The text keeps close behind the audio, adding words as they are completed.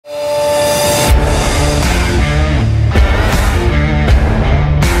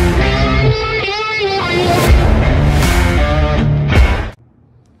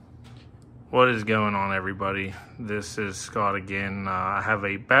is going on, everybody? This is Scott again. I have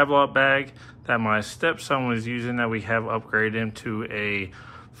a Babolat bag that my stepson was using that we have upgraded him to a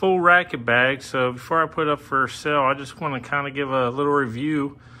full racket bag. So before I put it up for sale, I just want to kind of give a little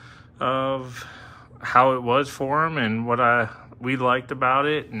review of how it was for him and what we liked about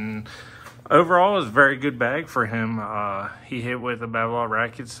it. And overall, it's a very good bag for him. He hit with a Babolat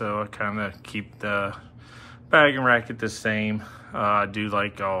racket, so I kind of keep the bag and racket the same. I do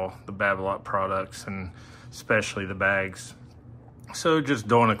like all the Babolat products and especially the bags. So just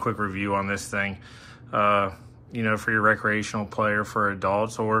doing a quick review on this thing, you know, for your recreational player, for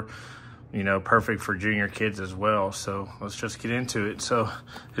adults, or, you know, perfect for junior kids as well. So let's just get into it. So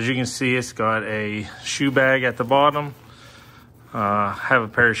as you can see, it's got a shoe bag at the bottom. Have a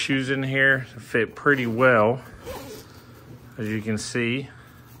pair of shoes in here that fit pretty well, as you can see.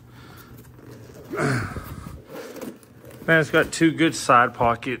 Then it's got two good side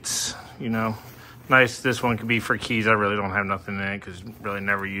pockets, you know, nice. This one could be for keys. I really don't have nothing in it because really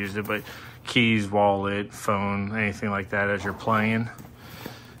never used it, but keys, wallet, phone, anything like that as you're playing.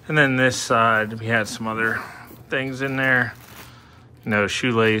 And then this side, we had some other things in there, you know,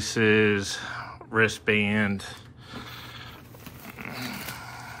 shoelaces, wristband,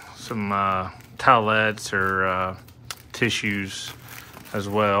 some towelettes or tissues as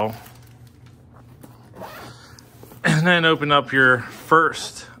well. And then open up your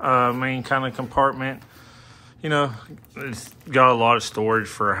first main kind of compartment. You know, it's got a lot of storage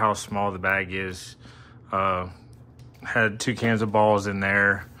for how small the bag is. Had 2 cans of balls in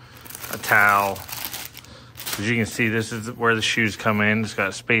there, a towel. As you can see, this is where the shoes come in. It's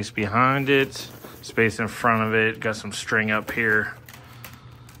got space behind it, space in front of it, got some string up here.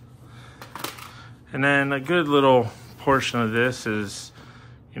 And then a good little portion of this is,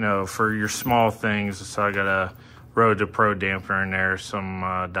 you know, for your small things. So I got a Road to Pro dampener in there, some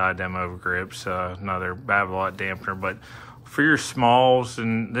Diadem over grips, another Babolat dampener. But for your smalls,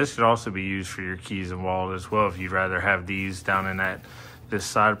 and this could also be used for your keys and wallet as well, if you'd rather have these down in this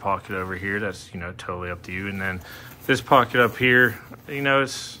side pocket over here, that's, you know, totally up to you. And then this pocket up here, you know,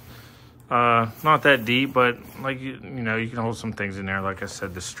 it's not that deep, but like, you know, you can hold some things in there. Like I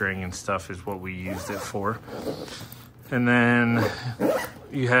said, the string and stuff is what we used it for. And then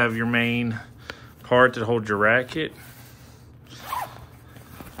you have your main part to hold your racket.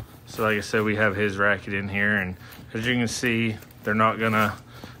 So like I said, we have his racket in here, and as you can see, they're not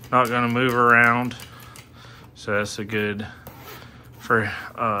gonna move around. So that's a good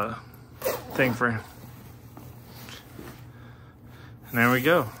thing for him. And there we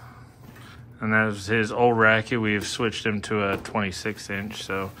go. And that was his old racket. We've switched him to a 26-inch.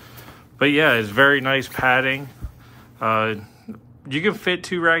 So, but yeah, it's very nice padding. You can fit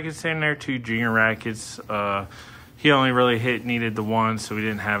 2 rackets in there, 2 junior rackets. He only really needed the one, so we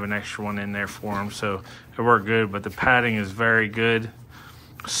didn't have an extra one in there for him. So it worked good, but the padding is very good.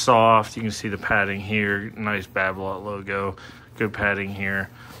 Soft, you can see the padding here. Nice Babolat logo, good padding here.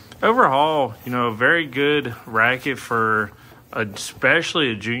 Overall, you know, a very good racket for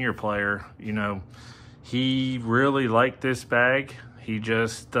especially a junior player. You know, he really liked this bag. He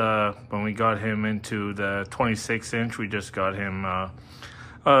just, when we got him into the 26-inch, we just got him a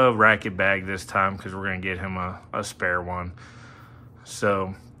racket bag this time because we're going to get him a spare one.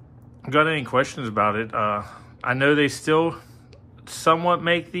 So, got any questions about it? I know they still somewhat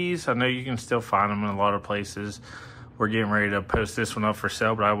make these. I know you can still find them in a lot of places. We're getting ready to post this one up for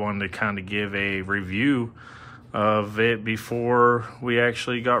sale, but I wanted to kind of give a review of it before we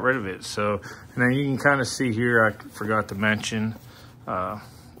actually got rid of it. So, and then you can kind of see here, I forgot to mention, got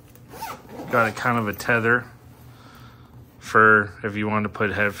a kind of a tether for if you want to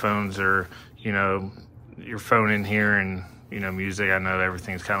put headphones or, you know, your phone in here and, you know, music. I know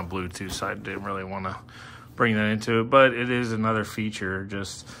everything's kind of Bluetooth, so I didn't really want to bring that into it, but it is another feature.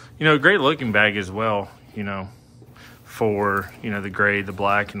 Just, you know, great looking bag as well, you know, for, you know, the gray, the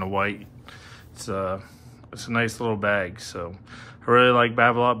black, and the white. It's a nice little bag. So I really like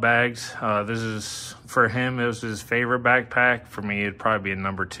Babolat bags. This is, for him, it was his favorite backpack. For me, it'd probably be a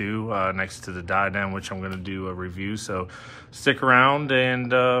number 2 next to the Diadem, which I'm going to do a review. So stick around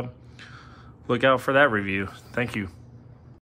and look out for that review. Thank you.